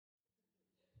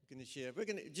going to share. We're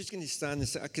just going to stand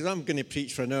because I'm going to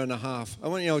preach for an hour and a half. I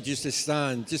want you all just to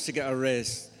stand, just to get a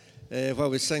rest while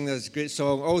we sing this great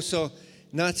song. Also,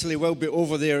 Natalie will be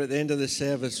over there at the end of the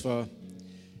service for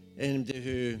anybody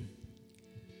who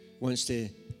wants to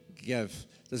give.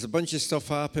 There's a bunch of stuff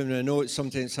happening. I know it's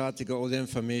sometimes hard to get all the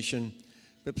information,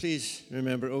 but please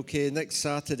remember, okay, next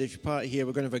Saturday, if you're part here,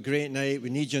 we're going to have a great night. We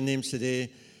need your names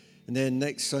today. And then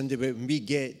next Sunday, we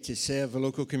get to serve the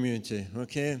local community,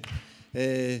 okay?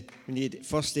 We need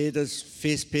first aiders,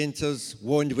 face painters,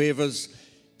 wand wavers,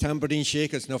 tambourine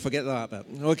shakers. No, forget that bit.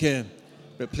 Okay.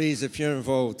 But please, if you're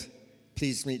involved,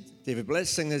 please meet David. But let's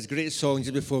sing this great song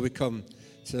just before we come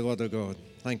to the Word of God.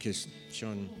 Thank you,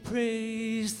 Sean.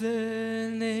 Praise the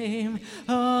name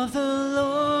of the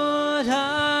Lord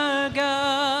our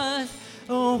God.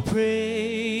 Oh,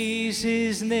 praise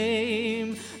His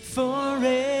name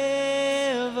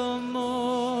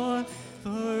forevermore.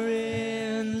 For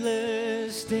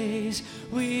endless days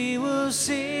we will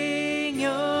sing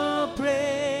your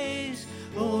praise,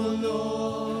 O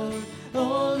Lord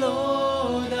our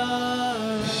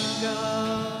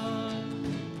God.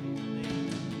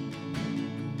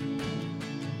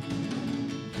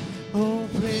 Oh,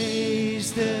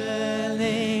 praise the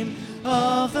name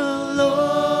of the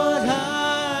Lord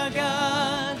our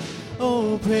God.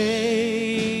 Oh,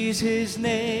 praise His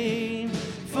name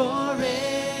forevermore.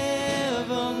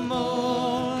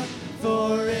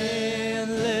 For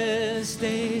endless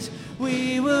days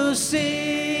we will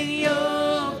sing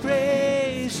your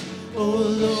praise, O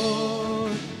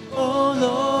Lord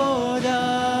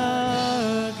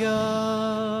our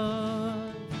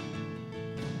God.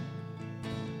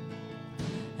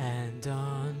 And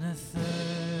on the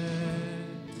third,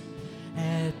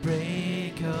 at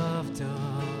break of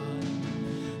dawn,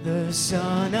 the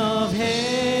Son of Heaven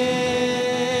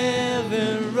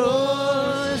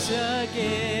rose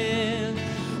again.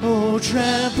 Oh,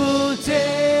 trample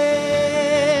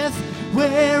death,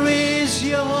 where is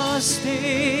your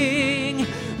sting?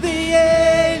 The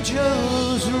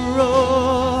angels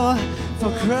roar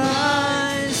for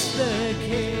Christ the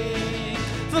King,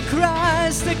 for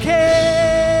Christ the King.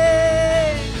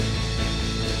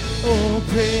 Oh,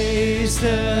 praise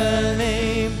the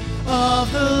name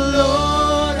of the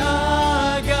Lord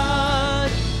our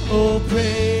God. Oh,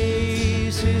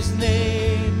 praise His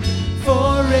name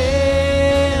forevermore.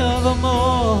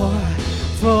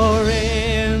 For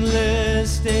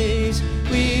endless days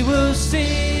we will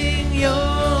sing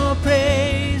your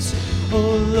praise,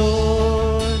 O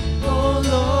Lord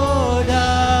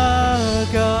our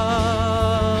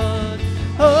God.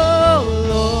 Oh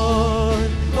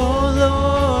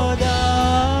Lord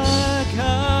our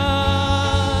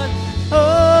God.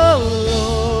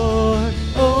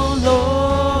 Oh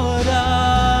Lord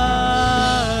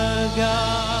our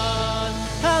God.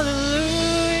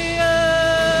 Hallelujah.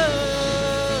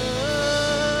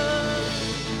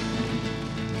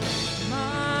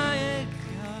 My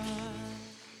God.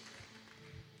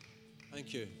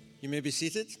 Thank you. You may be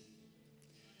seated.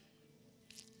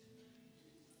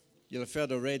 You'll have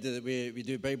heard already that we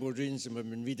do Bible readings, and we've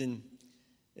been reading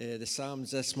the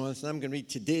Psalms this month. And I'm going to read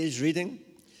today's reading.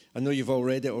 I know you've all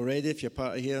read it already if you're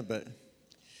part of here, but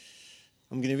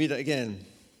I'm going to read it again.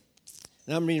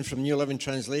 And I'm reading from New Living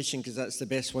Translation because that's the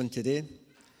best one today.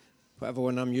 Whatever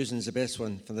one I'm using is the best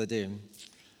one for the day.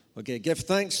 Okay, give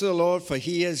thanks to the Lord, for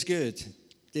He is good.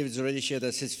 David's already shared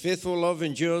this. His faithful love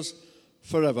endures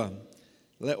forever.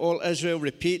 Let all Israel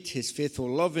repeat, His faithful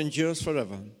love endures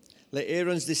forever. Let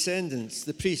Aaron's descendants,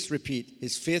 the priests, repeat,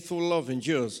 His faithful love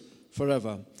endures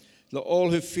forever. Let all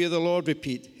who fear the Lord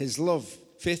repeat, His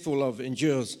faithful love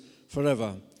endures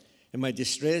forever. In my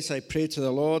distress I prayed to the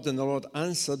Lord, and the Lord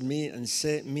answered me and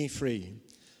set me free.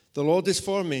 The Lord is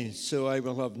for me, so I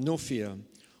will have no fear.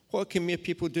 What can mere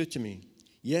people do to me?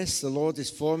 Yes, the Lord is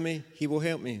for me, He will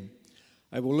help me.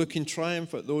 I will look in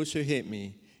triumph at those who hate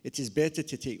me. It is better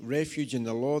to take refuge in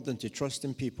the Lord than to trust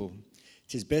in people.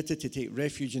 It is better to take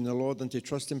refuge in the Lord than to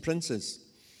trust in princes.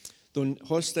 Though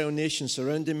hostile nations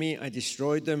surrounded me, I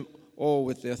destroyed them all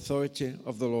with the authority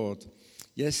of the Lord.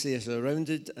 Yes, they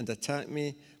surrounded and attacked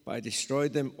me, but I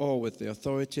destroyed them all with the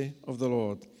authority of the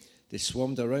Lord. They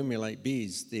swarmed around me like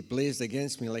bees. They blazed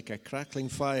against me like a crackling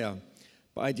fire,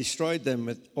 but I destroyed them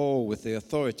all with the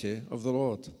authority of the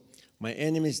Lord. My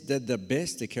enemies did their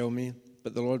best to kill me,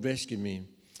 but the Lord rescued me.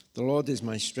 The Lord is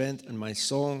my strength and my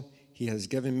song. He has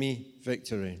given me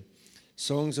victory.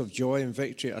 Songs of joy and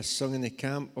victory are sung in the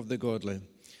camp of the godly.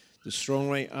 The strong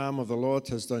right arm of the Lord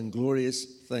has done glorious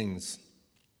things.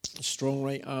 The strong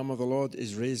right arm of the Lord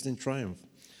is raised in triumph.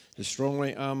 The strong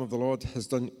right arm of the Lord has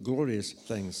done glorious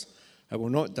things. I will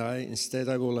not die, instead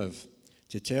I will live,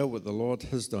 to tell what the Lord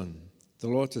has done. The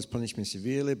Lord has punished me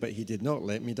severely, but he did not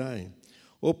let me die.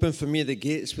 Open for me the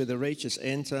gates where the righteous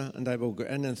enter, and I will go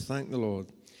in and thank the Lord.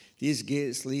 These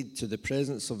gates lead to the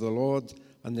presence of the Lord,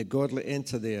 and the godly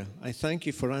enter there. I thank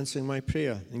you for answering my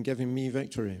prayer and giving me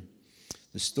victory.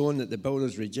 The stone that the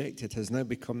builders rejected has now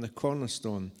become the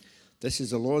cornerstone. This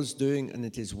is the Lord's doing, and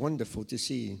it is wonderful to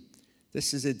see.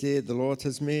 This is the day the Lord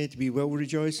has made. We will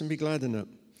rejoice and be glad in it.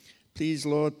 Please,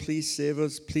 Lord, please save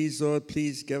us. Please, Lord,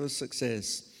 please give us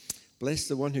success. Bless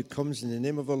the one who comes in the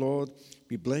name of the Lord.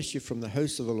 We bless you from the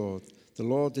house of the Lord. The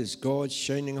Lord is God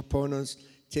shining upon us.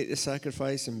 Take the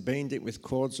sacrifice and bind it with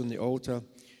cords on the altar.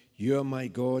 You are my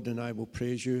God, and I will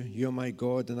praise you. You are my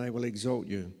God, and I will exalt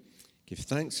you. Give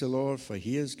thanks to the Lord, for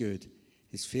he is good.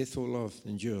 His faithful love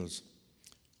endures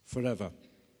forever.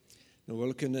 Now we're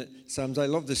looking at Psalms. I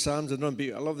love the Psalms. I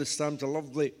love the Psalms. I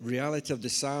love the reality of the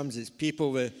Psalms. It's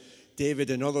people with David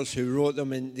and others who wrote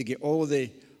them, and they get all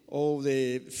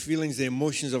the feelings, the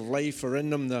emotions of life are in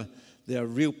them. They are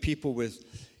real people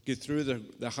go through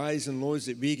the highs and lows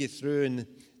that we get through, and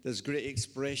there's great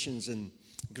expressions and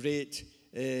great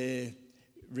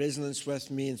resonance with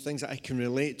me and things that I can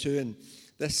relate to. And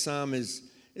this psalm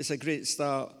it's a great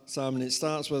psalm, and it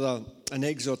starts with an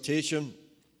exhortation,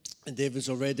 and David's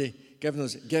already given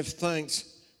us, give thanks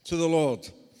to the Lord.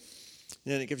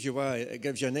 And then it gives you why. It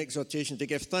gives you an exhortation to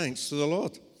give thanks to the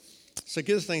Lord. It's a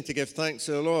good thing to give thanks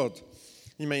to the Lord.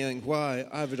 You might think, why?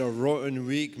 I've had a rotten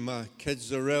week. My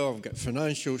kids are ill. I've got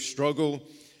financial struggle.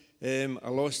 I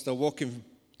lost a walking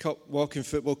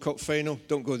football cup final.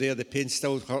 Don't go there. The pain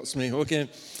still hurts me. Okay.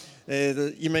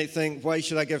 You might think, why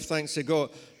should I give thanks to God,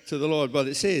 to the Lord? Well,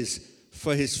 it says,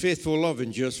 for his faithful love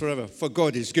endures forever. For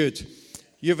God is good.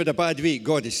 You've had a bad week.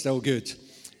 God is still good.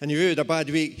 And if you've had a bad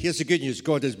week, here's the good news.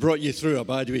 God has brought you through a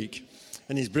bad week.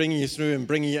 And he's bringing you through and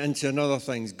bringing you into another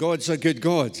things. God's a good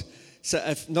God. So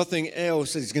if nothing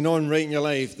else is going on right in your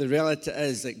life, the reality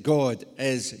is that God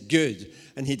is good.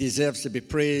 And he deserves to be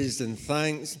praised and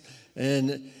thanked.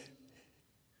 And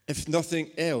if nothing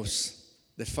else,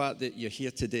 the fact that you're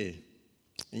here today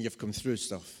and you've come through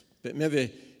stuff. But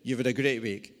maybe you've had a great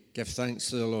week. Give thanks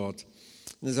to the Lord.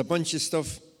 And there's a bunch of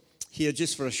stuff here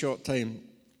just for a short time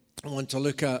I want to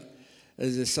look at,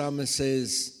 as the psalmist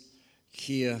says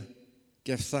here,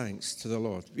 give thanks to the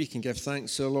Lord. We can give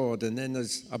thanks to the Lord, and then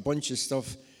there's a bunch of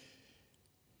stuff.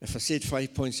 If I said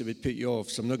 5 points, it would put you off,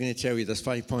 so I'm not going to tell you there's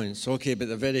 5 points. Okay, but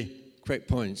they're very quick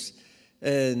points.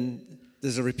 And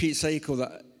there's a repeat cycle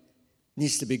that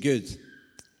needs to be good.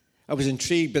 I was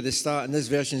intrigued by the start, and this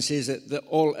version says that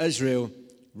all Israel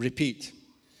repeat.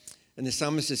 And the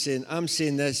psalmist is saying, I'm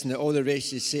saying this, and that all the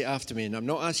rest is say after me. And I'm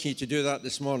not asking you to do that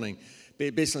this morning,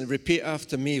 but basically repeat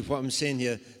after me what I'm saying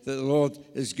here, that the Lord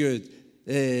is good.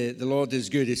 The Lord is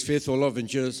good. His faithful love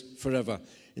endures forever.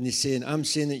 And he's saying, I'm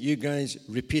saying that you guys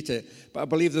repeat it. But I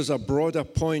believe there's a broader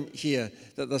point here,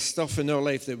 that there's stuff in our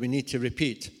life that we need to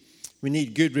repeat. We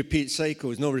need good repeat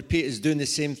cycles. No, repeat is doing the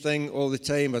same thing all the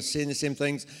time or saying the same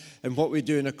things. And what we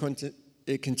do on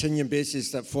a continuing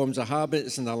basis, that forms our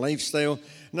habits and our lifestyle.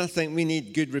 And I think we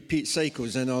need good repeat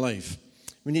cycles in our life.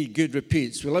 We need good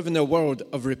repeats. We live in a world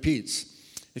of repeats.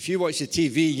 If you watch the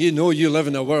TV, you know you live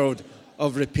in a world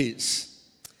of repeats.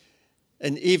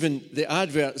 And even the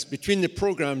adverts between the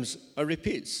programs are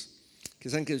repeats.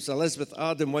 Because I think it's Elizabeth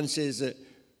Arden once says that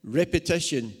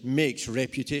repetition makes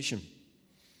reputation.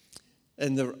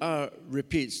 And there are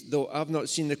repeats, though I've not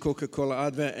seen the Coca-Cola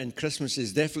advert, and Christmas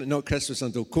is definitely not Christmas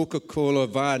until Coca-Cola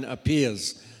van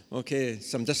appears. Okay,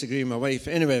 so I'm disagreeing with my wife.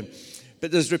 Anyway, but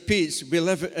there's repeats. We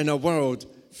live in a world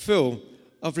full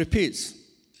of repeats.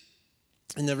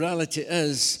 And the reality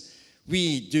is,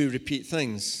 we do repeat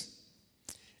things.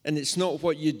 And it's not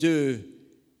what you do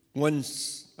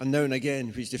once and now and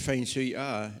again which defines who you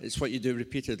are. It's what you do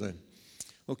repeatedly.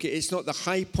 Okay, it's not the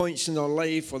high points in our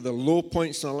life or the low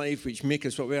points in our life which make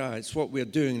us what we are. It's what we're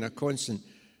doing on a constant,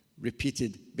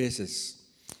 repeated basis.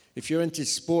 If you're into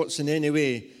sports in any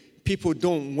way, people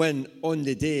don't win on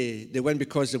the day. They win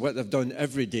because of what they've done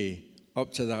every day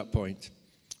up to that point,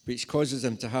 which causes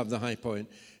them to have the high point.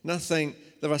 And I think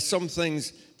there are some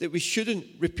things that we shouldn't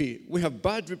repeat. We have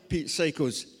bad repeat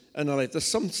cycles in our life. There's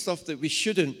some stuff that we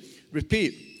shouldn't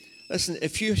repeat. Listen,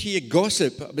 if you hear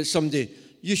gossip about somebody,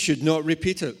 you should not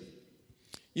repeat it.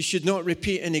 You should not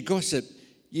repeat any gossip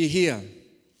you hear.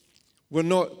 We're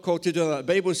not called to do that.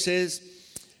 The Bible says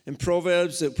in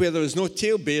Proverbs that where there is no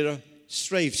talebearer,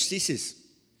 strife ceases.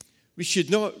 We should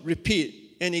not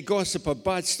repeat any gossip or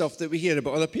bad stuff that we hear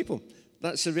about other people.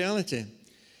 That's the reality.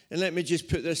 And let me just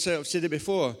put this out. I've said it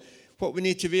before. What we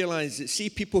need to realize is that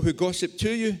see people who gossip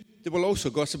to you, they will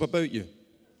also gossip about you.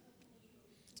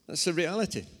 That's the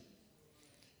reality.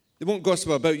 They won't gossip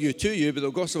about you to you, but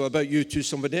they'll gossip about you to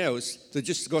somebody else. They'll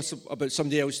just gossip about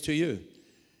somebody else to you.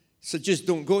 So just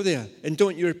don't go there. And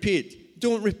don't you repeat.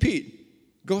 Don't repeat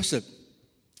gossip.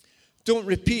 Don't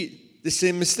repeat the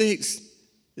same mistakes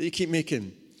that you keep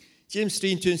making. James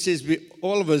 3:2 says,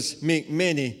 all of us make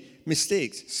many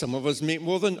mistakes. Some of us make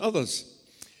more than others.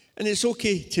 And it's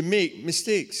okay to make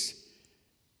mistakes.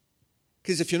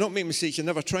 Because if you're not making mistakes, you're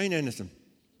never trying anything.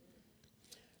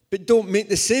 But don't make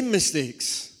the same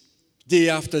mistakes day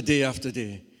after day after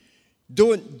day.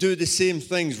 Don't do the same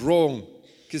things wrong,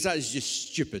 because that is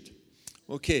just stupid.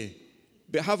 Okay,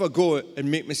 but have a go and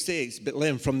make mistakes, but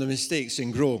learn from the mistakes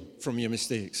and grow from your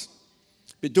mistakes.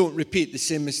 But don't repeat the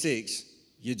same mistakes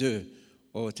you do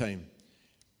all the time.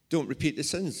 Don't repeat the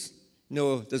sins.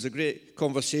 No, there's a great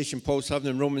conversation Paul's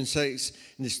having in Romans 6,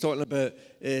 and he's talking about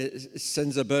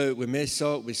sins about we mess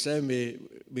up, we sin,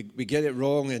 we get it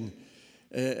wrong, and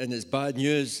it's bad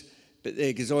news. But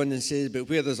he goes on and says, but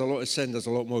where there's a lot of sin, there's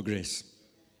a lot more grace.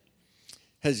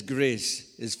 His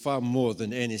grace is far more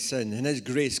than any sin. And his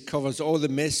grace covers all the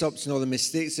mess-ups and all the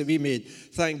mistakes that we made.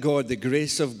 Thank God the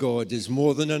grace of God is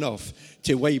more than enough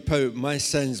to wipe out my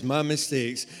sins, my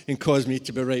mistakes, and cause me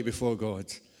to be right before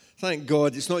God. Thank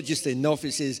God it's not just enough.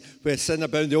 It says, where sin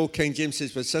abounds, the old King James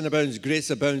says, where sin abounds,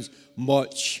 grace abounds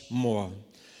much more.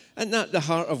 Isn't that the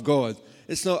heart of God?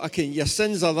 It's not, okay, your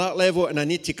sins are that level and I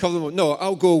need to cover them up. No,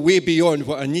 I'll go way beyond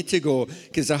what I need to go,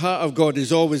 because the heart of God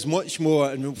is always much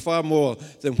more and far more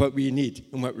than what we need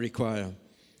and what we require.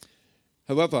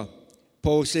 However,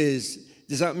 Paul says,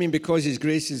 does that mean because his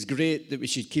grace is great that we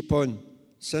should keep on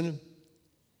sinning?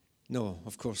 No,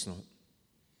 of course not.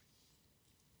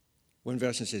 One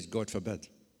version says, God forbid.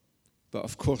 But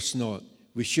of course not.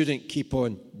 We shouldn't keep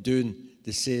on doing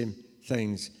the same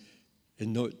things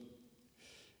and not.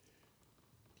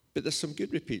 But there's some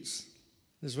good repeats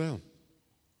as well.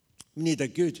 We need a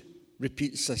good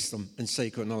repeat system and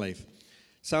cycle in our life.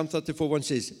 Psalm 34:1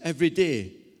 says, every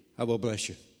day I will bless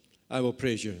you. I will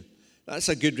praise you. That's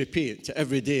a good repeat, to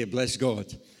every day bless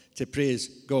God, to praise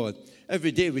God.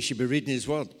 Every day we should be reading his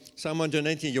word. Psalm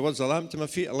 119, your words are a lamp to my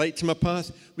feet, a light to my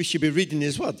path. We should be reading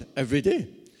his word every day.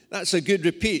 That's a good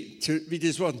repeat, to read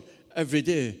his word every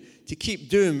day. To keep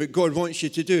doing what God wants you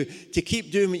to do, to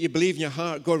keep doing what you believe in your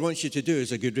heart God wants you to do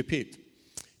is a good repeat.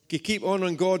 To keep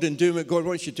honoring God and doing what God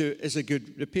wants you to do is a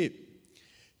good repeat.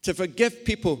 To forgive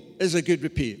people is a good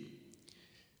repeat.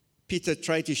 Peter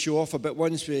tried to show off a bit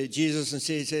once with Jesus and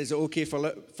says, is it okay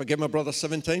forgive my brother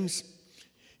 7 times?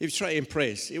 He was trying to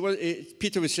impress.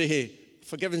 Peter would say, hey,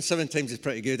 forgiving 7 times is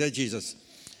pretty good, Jesus?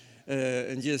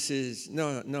 And Jesus says,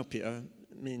 no, Peter.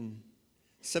 I mean,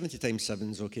 70 times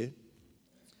 7 is okay.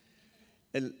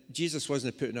 And Jesus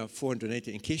wasn't putting up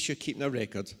 480, in case you're keeping a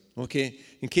record, okay?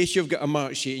 In case you've got a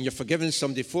mark sheet and you're forgiving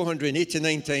somebody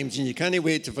 489 times and you can't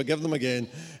wait to forgive them again,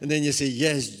 and then you say,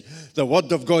 yes, the word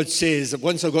of God says that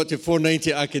once I've got to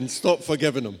 490, I can stop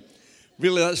forgiving them.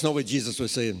 Really, that's not what Jesus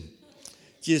was saying.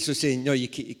 Jesus was saying, no, you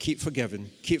keep forgiving,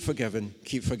 keep forgiving,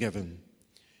 keep forgiving.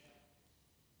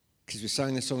 Because we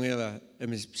sang the song earlier,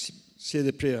 and we say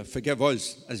the prayer, forgive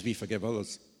us as we forgive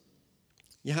others.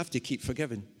 You have to keep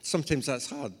forgiving. Sometimes that's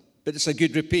hard, but it's a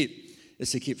good repeat.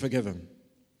 It's to keep forgiving.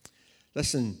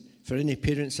 Listen, for any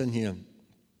parents in here,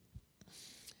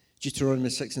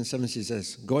 Deuteronomy 6 and 7 says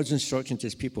this, God's instruction to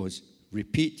his people is,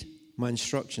 repeat my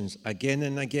instructions again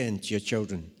and again to your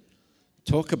children.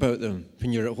 Talk about them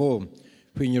when you're at home,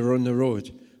 when you're on the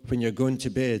road, when you're going to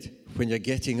bed, when you're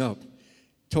getting up.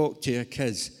 Talk to your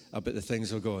kids about the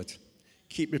things of God.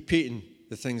 Keep repeating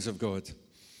the things of God.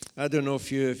 I don't know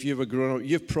if you were growing up,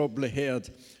 you've probably heard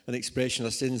an expression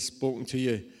or saying spoken to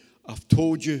you. I've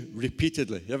told you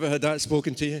repeatedly. You ever heard that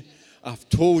spoken to you? I've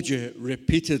told you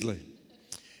repeatedly.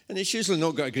 And it's usually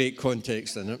not got a great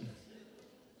context in it.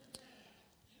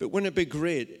 But wouldn't it be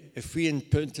great if we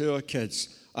input to our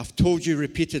kids, I've told you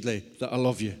repeatedly that I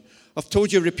love you. I've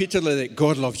told you repeatedly that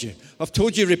God loves you. I've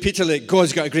told you repeatedly that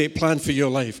God's got a great plan for your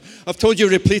life. I've told you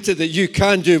repeatedly that you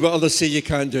can do what others say you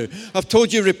can't do. I've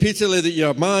told you repeatedly that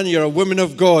you're a man, you're a woman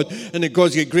of God, and that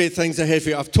God's got great things ahead for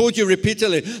you. I've told you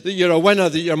repeatedly that you're a winner,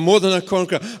 that you're more than a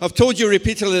conqueror. I've told you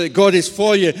repeatedly that God is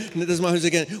for you, and it doesn't matter who's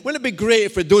against. Wouldn't it be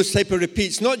great for those type of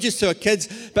repeats, not just to our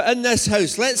kids, but in this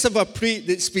house? Let's have a repeat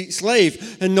that speaks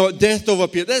life and not death over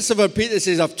people. Let's have a repeat that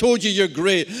says, I've told you you're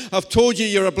great. I've told you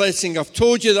you're a blessing. I've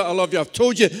told you that I love you. I've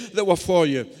told you that we're for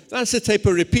you. That's the type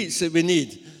of repeats that we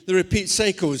need, the repeat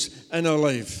cycles in our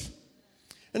life.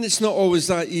 And it's not always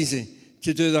that easy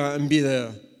to do that and be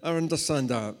there. I understand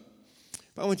that.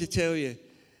 But I want to tell you,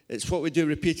 it's what we do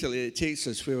repeatedly that takes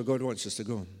us where God wants us to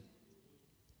go.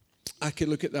 I could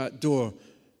look at that door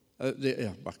out there.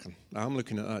 Yeah, I'm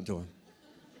looking at that door.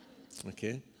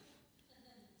 Okay?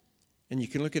 And you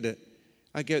can look at it.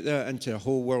 I get there into a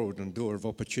whole world and door of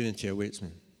opportunity awaits me.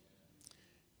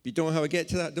 But you don't know how I get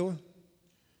to that door?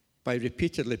 By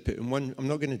repeatedly putting one, I'm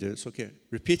not going to do it, it's okay.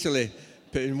 Repeatedly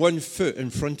putting one foot in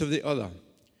front of the other.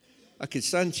 I could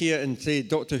stand here and say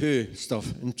Doctor Who stuff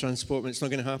and transport, but it's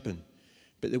not going to happen.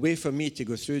 But the way for me to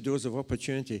go through doors of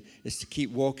opportunity is to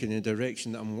keep walking in the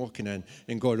direction that I'm walking in,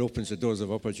 and God opens the doors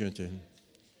of opportunity.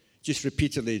 Just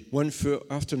repeatedly, one foot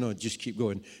after another, just keep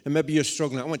going. And maybe you're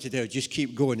struggling. I want to tell you, just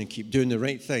keep going and keep doing the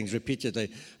right things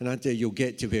repeatedly. And I tell you, you'll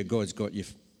get to where God's got you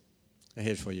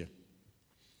ahead for you.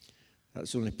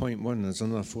 That's only point one. There's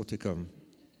another 4 to come.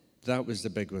 That was the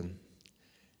big one.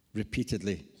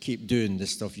 Repeatedly, keep doing the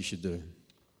stuff you should do.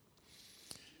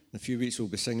 In a few weeks, we'll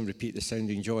be singing Repeat the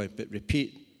Sounding Joy. But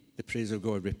repeat the praise of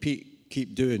God. Repeat,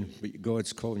 keep doing what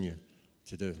God's calling you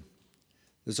to do.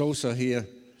 There's also here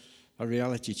a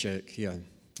reality check here,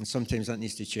 and sometimes that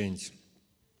needs to change.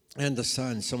 I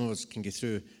understand some of us can go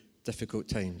through difficult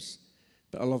times,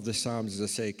 but I love the Psalms, as I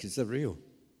say, because they're real.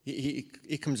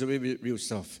 He comes away with real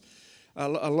stuff. I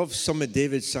love some of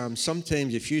David's Psalms.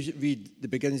 Sometimes if you read the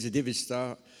beginnings of David's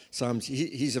Psalms,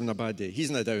 he's having a bad day.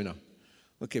 He's in a downer.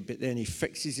 Okay, but then he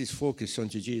fixes his focus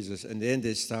onto Jesus, and the end of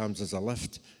his Psalms there's a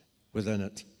lift within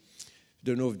it.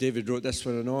 Don't know if David wrote this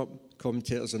one or not.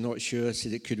 Commentators are not sure.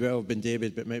 Said it could well have been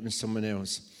David, but it might have been someone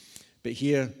else. But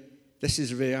here, this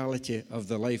is the reality of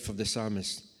the life of the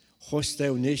psalmist.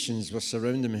 Hostile nations were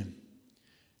surrounding me.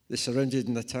 They surrounded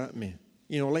and attacked me.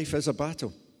 You know, life is a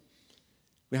battle.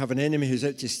 We have an enemy who's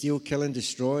out to steal, kill, and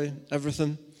destroy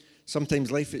everything.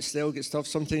 Sometimes life itself gets tough.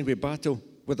 Sometimes we battle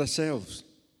with ourselves.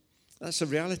 That's a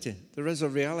reality. There is a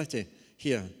reality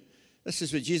here. This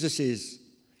is what Jesus says.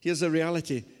 Here's a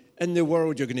reality. In the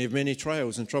world, you're going to have many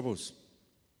trials and troubles.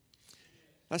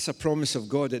 That's a promise of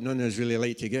God that none of us really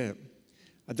like to get.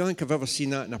 I don't think I've ever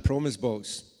seen that in a promise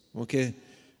box. Okay,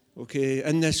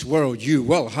 in this world, you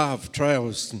will have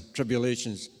trials and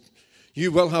tribulations.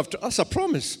 You will have, that's a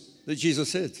promise that Jesus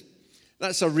said.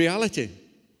 That's a reality.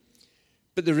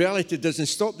 But the reality doesn't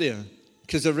stop there,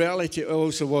 because the reality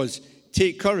also was,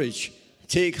 take courage,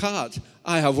 take heart,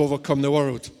 I have overcome the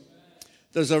world.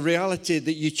 There's a reality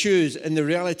that you choose, and the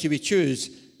reality we choose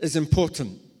is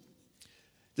important.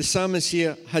 The psalmist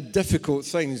here had difficult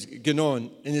things going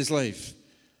on in his life.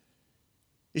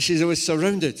 He says, I was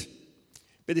surrounded.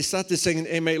 But he started singing,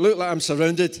 it might look like I'm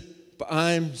surrounded, but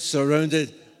I'm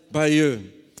surrounded by you.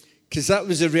 Because that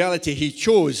was the reality he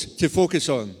chose to focus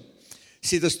on.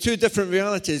 See, there's two different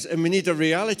realities, and we need a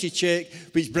reality check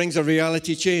which brings a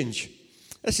reality change.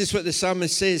 This is what the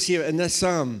psalmist says here in this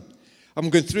psalm. I'm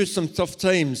going through some tough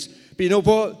times. But you know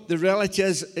what? The reality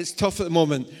is it's tough at the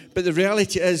moment. But the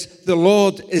reality is the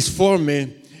Lord is for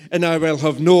me and I will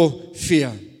have no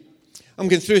fear. I'm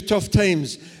going through tough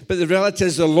times. But the reality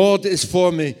is the Lord is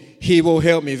for me. He will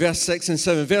help me. Verse 6 and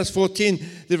 7. Verse 14,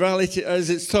 the reality is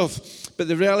it's tough. But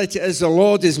the reality is the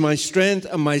Lord is my strength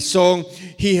and my song.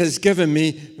 He has given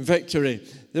me victory.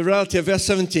 The reality of verse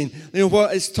 17, you know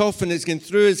what, it's tough and it's going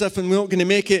through as if I'm not going to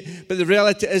make it, but the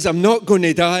reality is I'm not going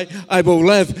to die, I will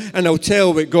live and I'll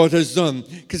tell what God has done,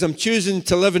 because I'm choosing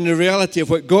to live in the reality of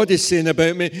what God is saying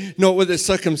about me, not what the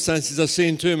circumstances are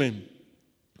saying to me.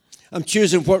 I'm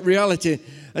choosing what reality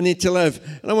I need to live.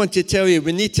 And I want to tell you,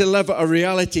 we need to live a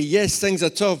reality. Yes, things are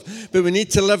tough, but we need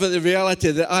to live at the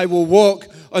reality that I will walk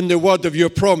on the word of your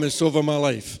promise over my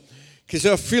life. Because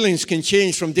our feelings can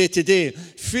change from day to day.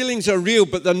 Feelings are real,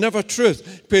 but they're never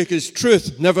truth, because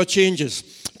truth never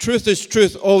changes. Truth is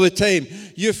truth all the time.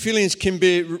 Your feelings can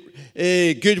be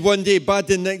good one day, bad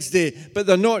the next day, but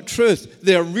they're not truth.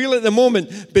 They're real at the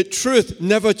moment, but truth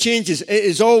never changes. It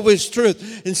is always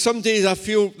truth. And some days I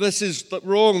feel this is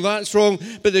wrong, that's wrong,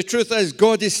 but the truth is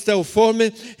God is still for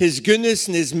me. His goodness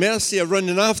and His mercy are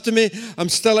running after me. I'm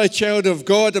still a child of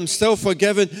God. I'm still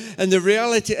forgiven. And the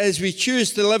reality is we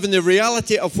choose to live in the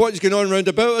reality of what's going on around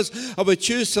about us. I would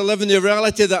choose to live in the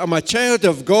reality that I'm a child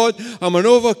of God. I'm an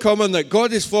overcomer, and that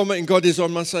God is for me and God is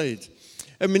on my side.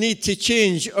 And we need to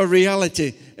change our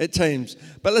reality at times.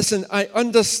 But listen, I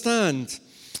understand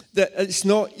that it's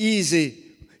not easy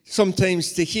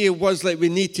sometimes to hear words like we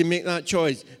need to make that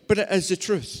choice. But it is the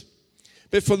truth.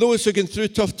 But for those who are going through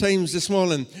tough times this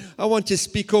morning, I want to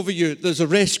speak over you. There's a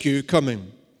rescue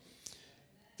coming.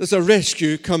 There's a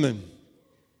rescue coming.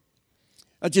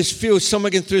 I just feel some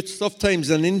are going through tough times,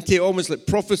 and I need to almost like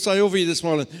prophesy over you this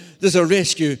morning. There's a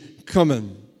rescue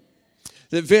coming.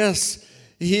 The verse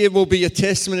here will be a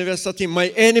testimony, verse 13. My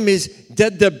enemies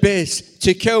did their best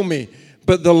to kill me,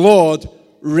 but the Lord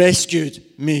rescued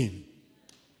me.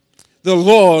 The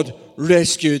Lord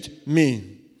rescued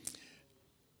me.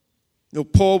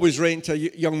 Paul was writing to a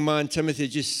young man, Timothy,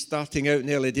 just starting out in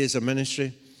the early days of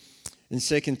ministry. In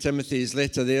 2 Timothy, his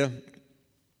letter there.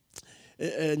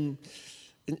 And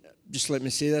just let me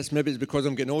say this, maybe it's because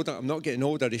I'm getting older. I'm not getting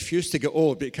older. I refuse to get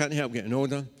old, but it can't help getting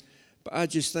older. But I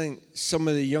just think some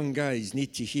of the young guys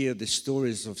need to hear the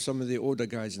stories of some of the older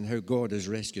guys and how God has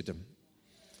rescued them.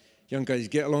 Young guys,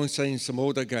 get alongside some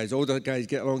older guys. Older guys,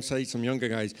 get alongside some younger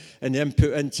guys and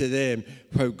input into them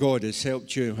how God has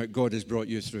helped you and how God has brought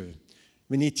you through.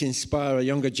 We need to inspire a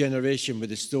younger generation with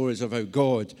the stories of how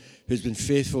God, who's been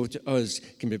faithful to us,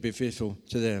 can be faithful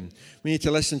to them. We need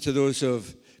to listen to those who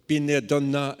have been there, done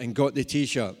that, and got the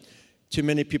T-shirt. Too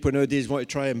many people nowadays want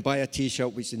to try and buy a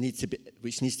T-shirt which needs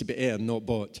to be earned, not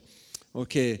bought.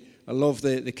 Okay, I love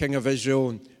the King of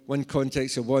Israel. One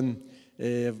context of one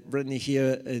written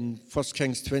here in 1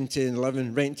 Kings 20 and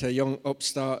 11, writing to a young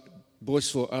upstart,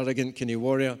 boastful, arrogant kind of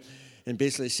warrior, and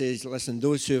basically says, listen,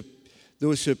 those who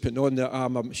put on their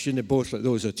armor shouldn't boast like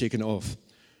those who are taking it off.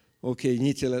 Okay, you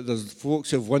need to let those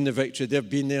folks who have won the victory, they've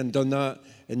been there and done that,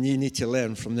 and you need to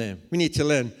learn from them. We need to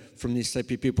learn from these type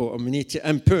of people, and we need to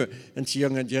input into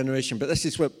younger generation. But this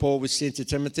is what Paul was saying to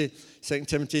Timothy, 2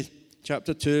 Timothy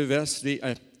chapter 2, verse 3,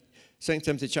 2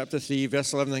 Timothy chapter 3,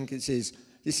 verse 11, I think it says,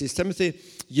 this is Timothy,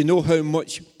 you know how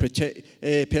much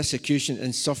persecution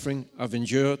and suffering I've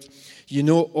endured. You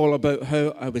know all about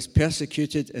how I was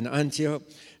persecuted in Antioch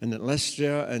and in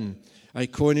Lystra and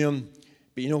Iconium.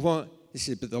 But you know what? He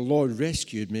said, but the Lord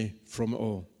rescued me from it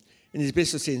all. And he's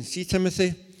basically saying, see,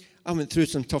 Timothy, I went through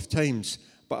some tough times,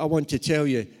 but I want to tell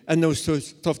you, in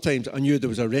those tough times, I knew there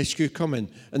was a rescue coming,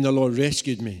 and the Lord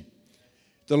rescued me.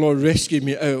 The Lord rescued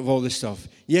me out of all this stuff.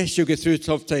 Yes, you'll go through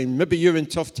tough times. Maybe you're in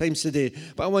tough times today,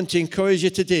 but I want to encourage you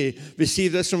today,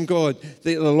 receive this from God, that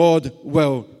the Lord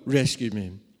will rescue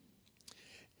me.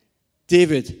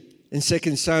 David, in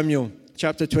 2 Samuel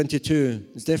chapter 22,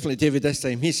 it's definitely David this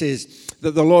time, he says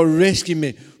that the Lord rescued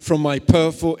me from my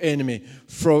powerful enemy,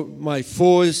 from my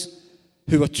foes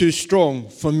who were too strong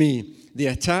for me. They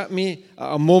attacked me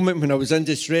at a moment when I was in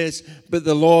distress, but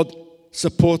the Lord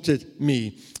supported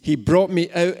me. He brought me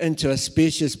out into a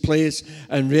spacious place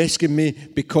and rescued me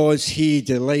because he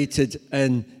delighted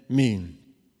in me.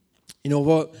 You know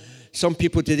what? Some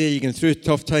people today, you're going through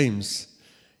tough times.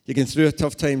 You're going through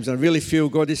tough times. I really feel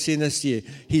God is saying this to you.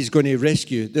 He's going to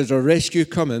rescue. There's a rescue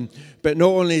coming. But not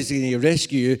only is he going to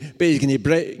rescue you, but he's going to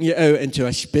bring you out into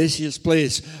a spacious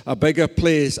place, a bigger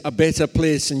place, a better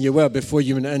place than you were before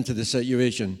you went into the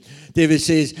situation. David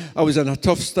says, I was in a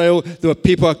tough style. There were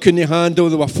people I couldn't handle.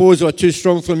 There were foes who were too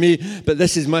strong for me. But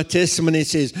this is my testimony. He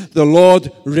says, the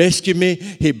Lord rescued me.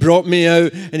 He brought me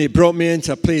out, and he brought me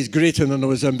into a place greater than I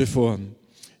was in before.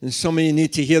 And some of you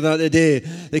need to hear that today.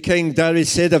 The King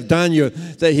Darius said of Daniel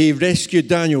that he rescued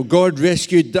Daniel.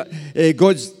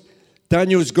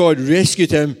 Daniel's God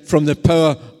rescued him from the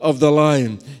power of the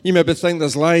lion. You maybe think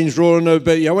there's lions roaring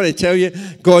about you. I want to tell you,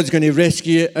 God's going to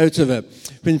rescue you out of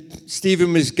it. When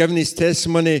Stephen was giving his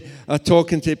testimony,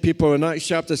 talking to people in Acts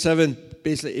chapter 7,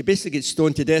 he basically gets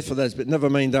stoned to death for this, but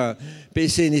never mind that. But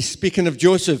he's saying, he's speaking of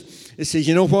Joseph. He says,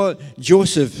 you know what?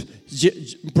 Joseph,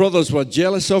 brothers were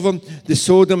jealous of him. They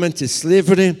sold him into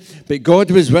slavery, but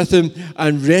God was with him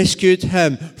and rescued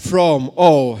him from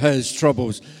all his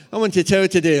troubles. I want to tell you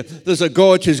today, there's a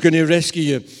God who's going to rescue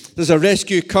you. There's a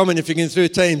rescue coming if you're going through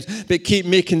times, but keep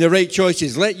making the right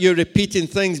choices. Let your repeating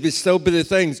things be still be the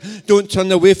things. Don't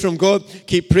turn away from God.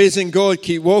 Keep praising God.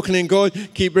 Keep walking in God.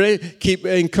 Keep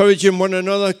encouraging one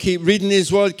another. Keep reading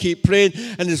His Word. Keep praying.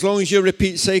 And as long as you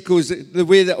repeat cycles the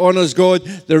way that honors God,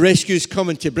 the rescue's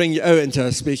coming to bring you out into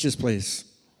a spacious place.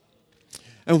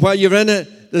 And while you're in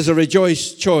it, there's a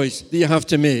rejoice choice that you have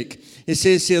to make. He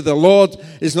says here, the Lord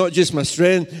is not just my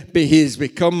strength, but He has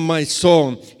become my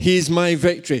song. He is my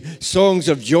victory. Songs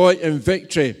of joy and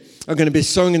victory are going to be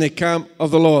sung in the camp of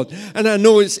the Lord. And I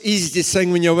know it's easy to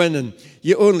sing when you're winning.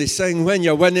 You only sing when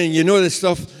you're winning. You know the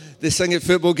stuff they sing at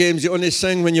football games. You only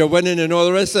sing when you're winning and all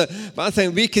the rest of it. But I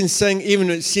think we can sing even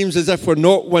when it seems as if we're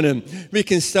not winning. We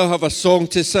can still have a song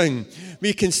to sing.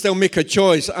 We can still make a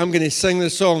choice. I'm going to sing the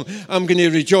song. I'm going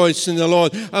to rejoice in the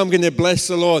Lord. I'm going to bless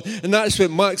the Lord. And that's what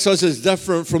marks us as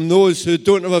different from those who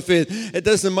don't have a faith. It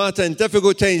doesn't matter. In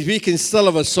difficult times, we can still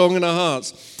have a song in our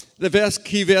hearts. The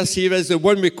key verse here is the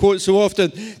one we quote so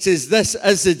often. It says, this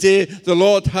is the day the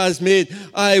Lord has made.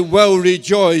 I will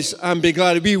rejoice and be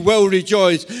glad. We will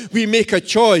rejoice. We make a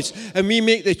choice. And we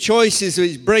make the choices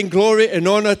which bring glory and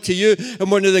honor to you.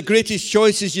 And one of the greatest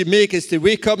choices you make is to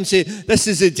wake up and say, this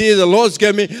is the day the Lord's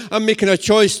given me. I'm making a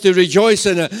choice to rejoice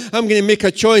in it. I'm going to make a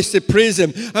choice to praise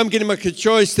Him. I'm going to make a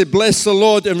choice to bless the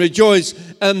Lord and rejoice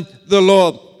in the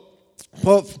Lord.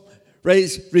 What Right?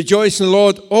 Rejoice in the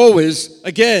Lord always.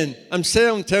 Again, I'm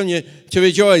telling you to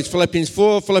rejoice. Philippians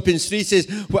 4, Philippians 3 says,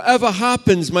 whatever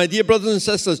happens, my dear brothers and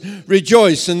sisters,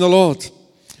 rejoice in the Lord.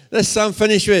 This psalm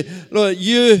finished with, Lord,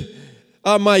 you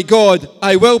are my God,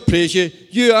 I will praise you.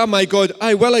 You are my God,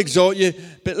 I will exalt you.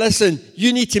 But listen,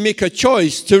 you need to make a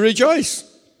choice to rejoice.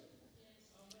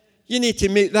 You need to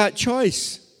make that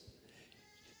choice.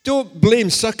 Don't blame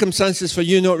circumstances for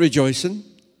you not rejoicing.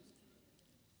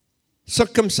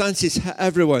 Circumstances hit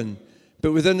everyone,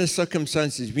 but within the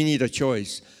circumstances, we need a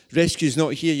choice. Rescue's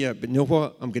not here yet, but you know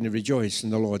what? I'm going to rejoice in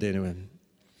the Lord anyway.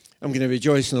 I'm going to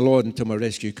rejoice in the Lord until my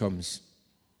rescue comes.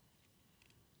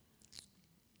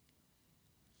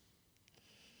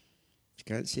 If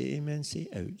you can't say amen, say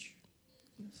ouch.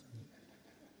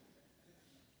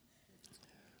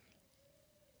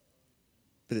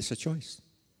 But it's a choice.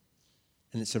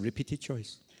 And it's a repeated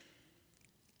choice.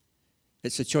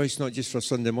 It's a choice not just for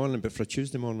Sunday morning, but for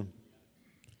Tuesday morning.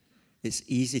 It's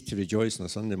easy to rejoice on a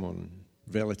Sunday morning,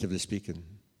 relatively speaking.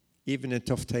 Even in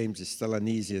tough times, it's still an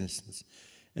easy instance.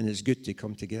 And it's good to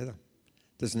come together.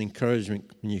 There's an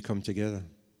encouragement when you come together.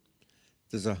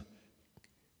 There's a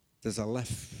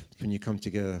lift when you come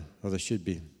together, or there should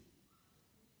be.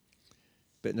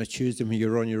 But on a Tuesday when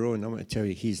you're on your own, I want to tell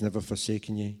you, He's never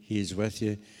forsaken you. He is with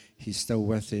you. He's still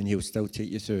with you, and He'll still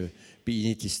take you through. But you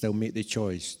need to still make the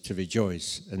choice to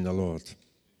rejoice in the Lord.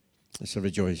 It's a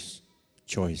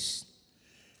choice.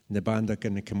 And the band are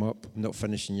going to come up. I'm not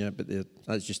finishing yet, but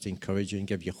that's just to encourage you and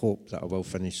give you hope that I will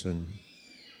finish soon.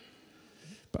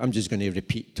 But I'm just going to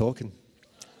repeat talking.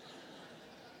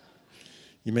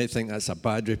 You might think that's a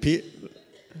bad repeat.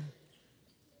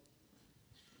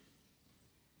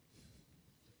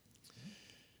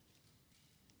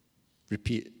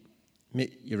 Repeat.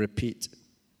 Make your repeat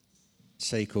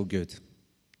cycle good.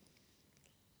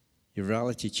 Your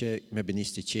reality check maybe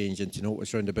needs to change and to know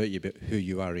what's round about you, about who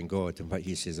you are in God and what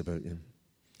He says about you.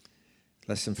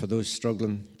 Listen, for those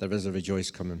struggling, there is a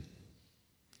rejoice coming.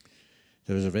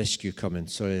 There is a rescue coming.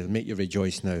 So make you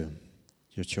rejoice now.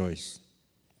 Your choice.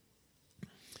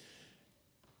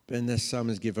 But in this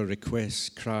psalmist gave a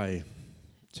request cry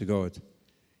to God.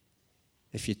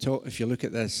 If you look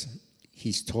at this,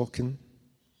 He's talking.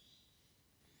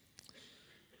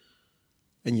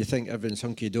 And you think everyone's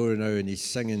hunky-dory now and he's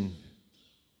singing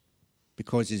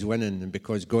because he's winning and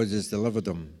because God has delivered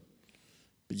him.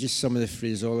 But just some of the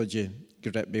phraseology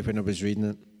gripped me when I was reading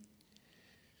it.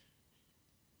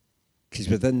 Because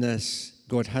within this,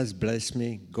 God has blessed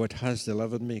me, God has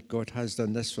delivered me, God has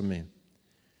done this for me.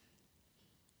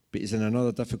 But he's in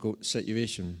another difficult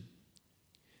situation.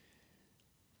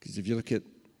 Because if you look at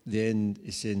the end,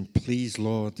 he's saying, please,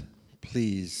 Lord,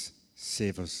 please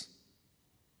save us.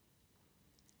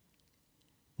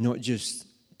 Not just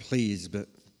please, but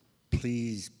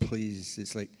please, please.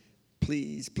 It's like,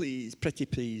 please, please, pretty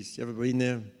please. You ever been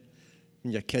there?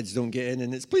 When your kids don't get in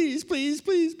and it's please, please,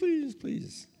 please, please,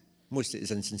 please. Most of it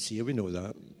is insincere, we know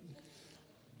that.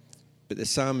 But the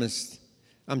psalmist,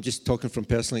 I'm just talking from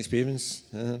personal experience.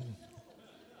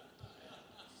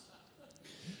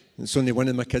 It's only one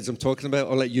of my kids I'm talking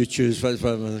about. I'll let you choose which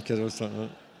one of the kids I was talking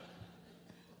about.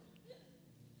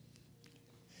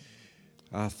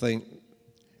 I think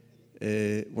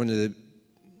one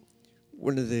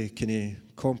of the kind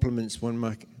of compliments one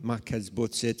of my kids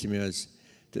both said to me is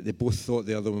that they both thought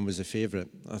the other one was a favourite.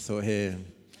 I thought, hey,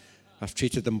 I've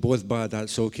treated them both bad.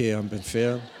 That's okay. I've been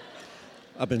fair.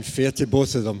 I've been fair to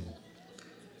both of them.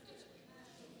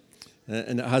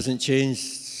 And it hasn't changed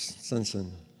since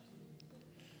then.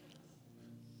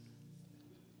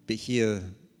 But here,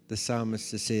 the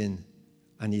psalmist is saying,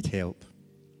 I need help.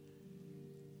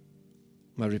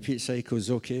 My repeat cycle is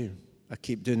okay. I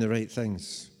keep doing the right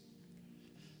things.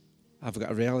 I've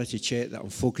got a reality check that I'm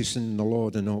focusing on the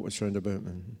Lord and not what's round about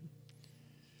me.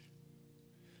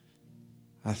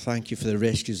 I thank you for the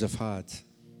rescues I've had.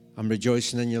 I'm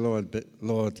rejoicing in you, Lord, but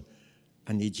Lord,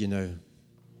 I need you now.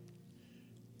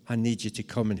 I need you to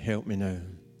come and help me now.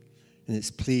 And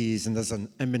it's please, and there's an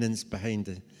imminence behind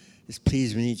it. It's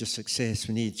please, we need your success.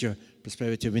 We need your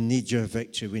prosperity. We need your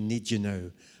victory. We need you now.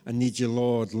 I need you,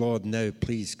 Lord, Lord, now.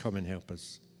 Please come and help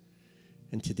us.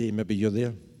 And today, maybe you're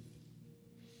there.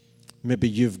 Maybe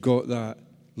you've got that,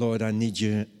 Lord, I need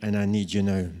you and I need you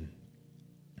now.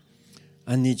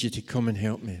 I need you to come and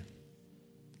help me.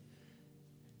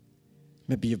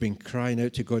 Maybe you've been crying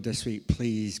out to God this week,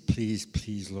 please, please,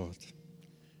 please, Lord.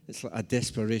 It's like a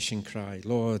desperation cry.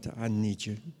 Lord, I need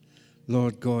you.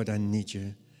 Lord God, I need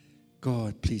you.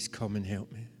 God, please come and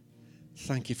help me.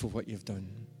 Thank you for what you've done.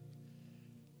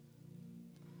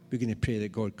 We're going to pray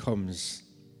that God comes.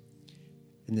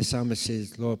 And the psalmist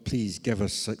says, Lord, please give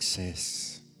us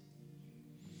success.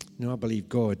 No, I believe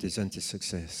God is into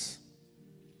success.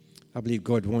 I believe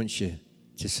God wants you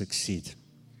to succeed.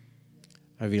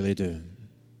 I really do.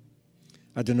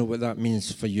 I don't know what that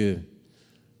means for you.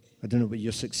 I don't know what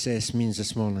your success means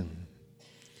this morning.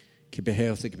 It could be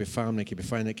health, it could be family, it could be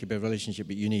finance, it could be a relationship,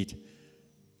 but you need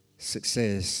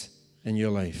success in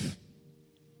your life.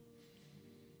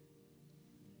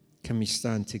 Can we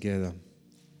stand together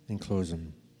in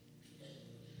closing?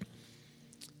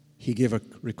 He gave a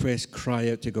request,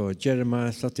 cry out to God. Jeremiah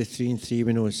 33:3,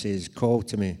 we know it says, call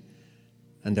to me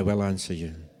and I will answer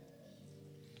you.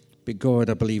 But God,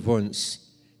 I believe,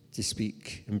 wants to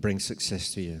speak and bring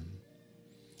success to you.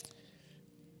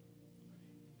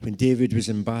 When David was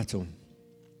in battle,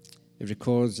 it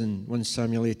records in 1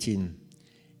 Samuel 18,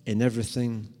 in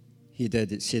everything he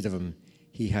did, it said of him,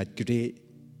 he had great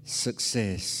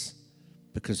success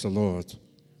because the Lord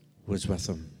was with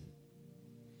him.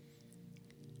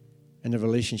 In a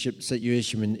relationship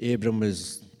situation when Abram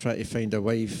was trying to find a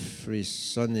wife for his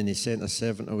son and he sent a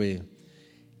servant away,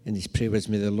 and his prayer was,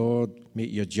 may the Lord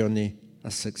make your journey a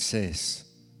success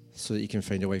so that you can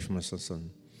find a wife for my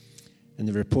son. And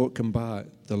the report came back,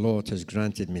 the Lord has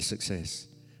granted me success.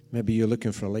 Maybe you're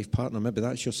looking for a life partner. Maybe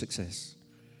that's your success.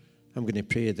 I'm going to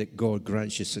pray that God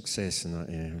grants you success in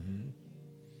that area.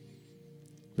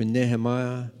 When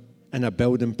Nehemiah, in a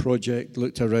building project,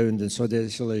 looked around and saw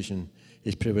desolation,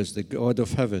 his prayer was, the God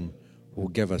of heaven will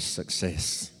give us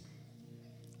success.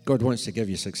 God wants to give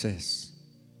you success.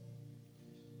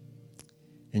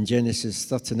 In Genesis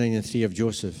 39:3 of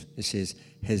Joseph, it says,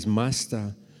 his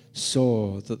master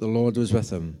saw that the Lord was with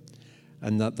him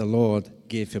and that the Lord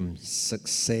gave him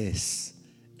success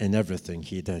in everything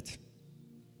he did.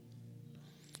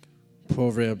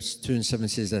 Proverbs 2:7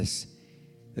 says this,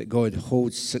 that God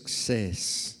holds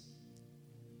success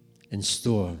in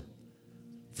store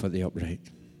for the upright.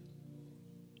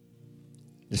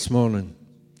 This morning,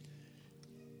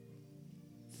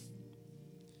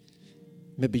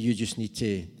 maybe you just need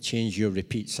to change your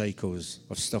repeat cycles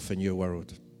of stuff in your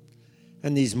world.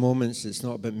 In these moments, it's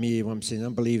not about me, what I'm saying.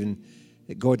 I'm believing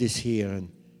that God is here,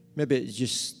 and maybe it's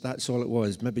just, that's all it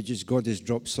was. Maybe just God has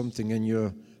dropped something in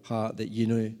your heart that you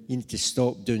know you need to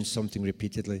stop doing something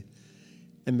repeatedly.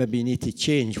 And maybe you need to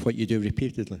change what you do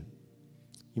repeatedly.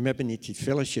 You maybe need to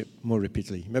fellowship more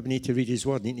repeatedly. You maybe need to read his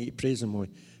word. You need to praise him more.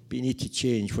 But you need to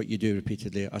change what you do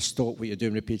repeatedly or stop what you're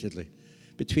doing repeatedly.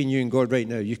 Between you and God right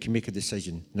now, you can make a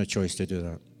decision and a choice to do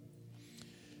that.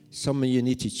 Some of you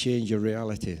need to change your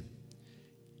reality.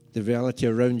 The reality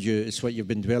around you is what you've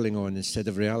been dwelling on instead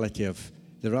of reality of,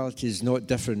 the reality is not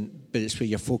different, but it's where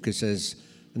your focus is,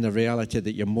 and the reality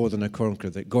that you're more than a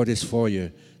conqueror, that God is for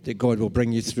you, that God will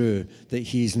bring you through, that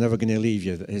he's never going to leave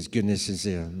you, that his goodness is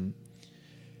there.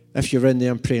 If you're in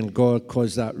there, I'm praying, God,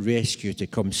 cause that rescue to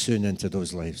come soon into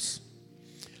those lives.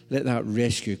 Let that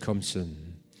rescue come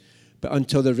soon. But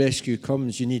until the rescue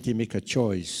comes, you need to make a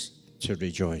choice to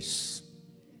rejoice.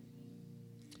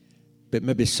 But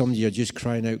maybe some of you are just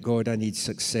crying out, God, I need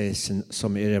success in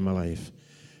some area of my life.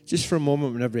 Just for a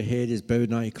moment, when every head is bowed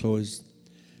and eye closed,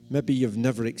 maybe you've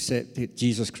never accepted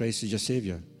Jesus Christ as your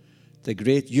Savior.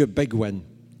 Your big win,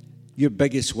 your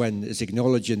biggest win is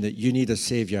acknowledging that you need a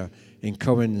Savior and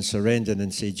coming and surrendering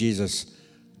and say, Jesus,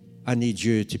 I need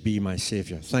you to be my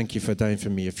Savior. Thank you for dying for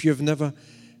me. If you've never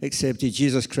accepted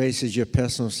Jesus Christ as your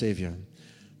personal Savior,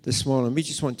 this morning we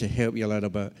just want to help you a little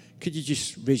bit. Could you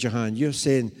just raise your hand? You're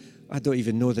saying, I don't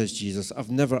even know this Jesus. I've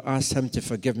never asked him to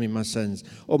forgive me my sins.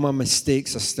 All my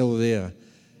mistakes are still there.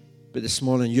 But this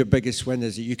morning, your biggest win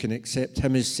is that you can accept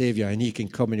him as Savior and he can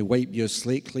come and wipe your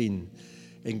slate clean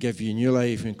and give you new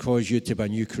life and cause you to be a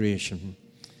new creation.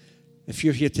 If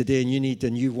you're here today and you need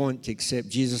and you want to accept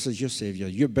Jesus as your Savior,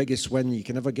 your biggest win you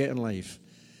can ever get in life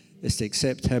is to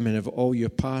accept him and have all your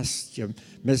past, your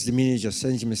misdemeanors, your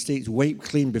sins, your mistakes wiped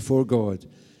clean before God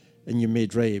and you're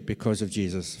made right because of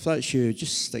Jesus. If that's you,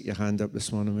 just stick your hand up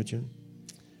this morning, would you?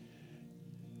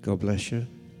 God bless you.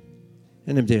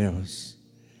 Anybody else?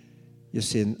 You're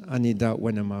saying, I need that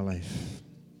win in my life.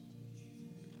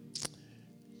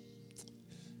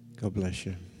 God bless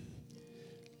you.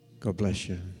 God bless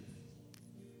you.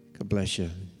 God bless you.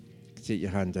 Take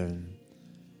your hand down.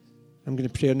 I'm going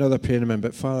to pray another prayer in a minute,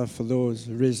 but Father, for those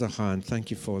who raise their hand, thank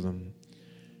you for them.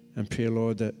 And pray,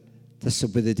 Lord, that this will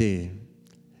be the day.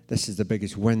 This is the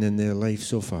biggest win in their life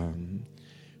so far.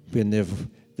 When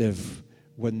they've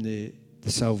won the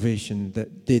salvation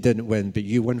that they didn't win, but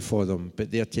you won for them,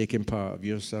 but they're taking part of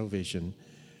your salvation.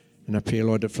 And I pray,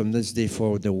 Lord, that from this day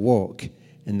forward, they'll walk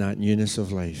in that newness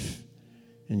of life.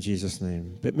 In Jesus'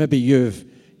 name. But maybe you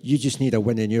just need a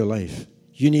win in your life.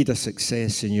 You need a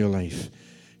success in your life.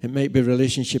 It might be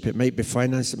relationship, it might be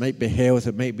finance, it might be health,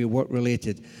 it might be work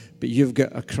related. But you've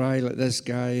got a cry like this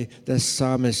guy, this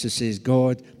psalmist who says,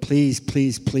 God, please,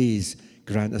 please, please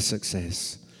grant us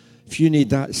success. If you need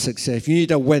that success, if you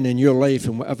need a win in your life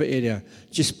in whatever area,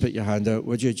 just put your hand out,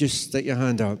 would you? Just stick your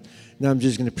hand up. Now I'm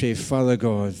just going to pray, Father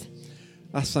God,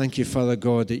 I thank you, Father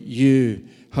God, that you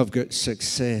have got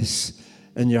success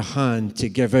in your hand to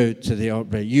give out to the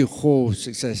upright. You hold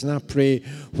success. And I pray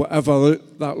whatever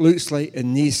that looks like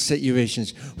in these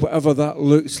situations, whatever that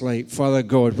looks like, Father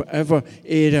God, whatever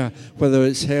area, whether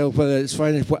it's health, whether it's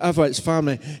finance, whatever it's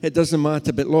family, it doesn't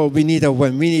matter. But Lord, we need a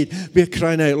win. We're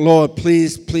crying out, Lord,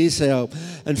 please, please help.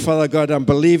 And Father God, I'm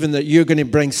believing that you're going to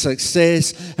bring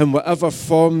success in whatever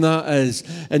form that is,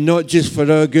 and not just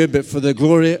for our good, but for the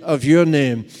glory of your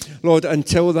name. Lord,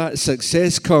 until that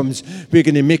success comes, we're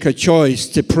going to make a choice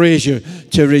to praise you,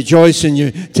 to rejoice in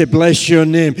you, to bless your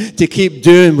name, to keep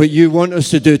doing what you want us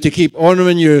to do, to keep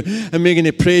honoring you. And we're going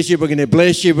to praise you, we're going to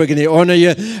bless you, we're going to honor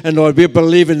you. And Lord, we're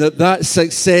believing that that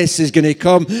success is going to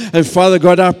come. And Father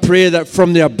God, I pray that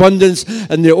from the abundance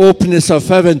and the openness of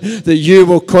heaven, that you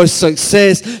will cause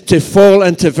success to fall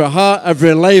into every heart,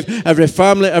 every life, every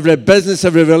family, every business,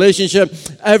 every relationship,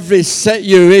 every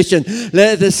situation.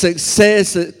 Let the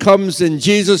success that comes in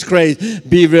Jesus Christ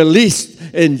be released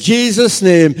in Jesus'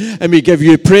 name. And we give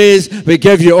you praise, we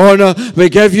give you honor, we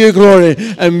give you glory,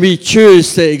 and we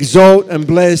choose to exalt and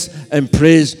bless and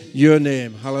praise your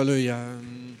name. Hallelujah.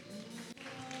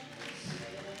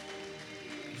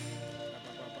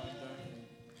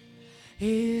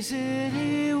 Isn't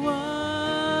he wonderful?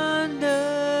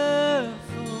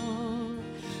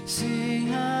 See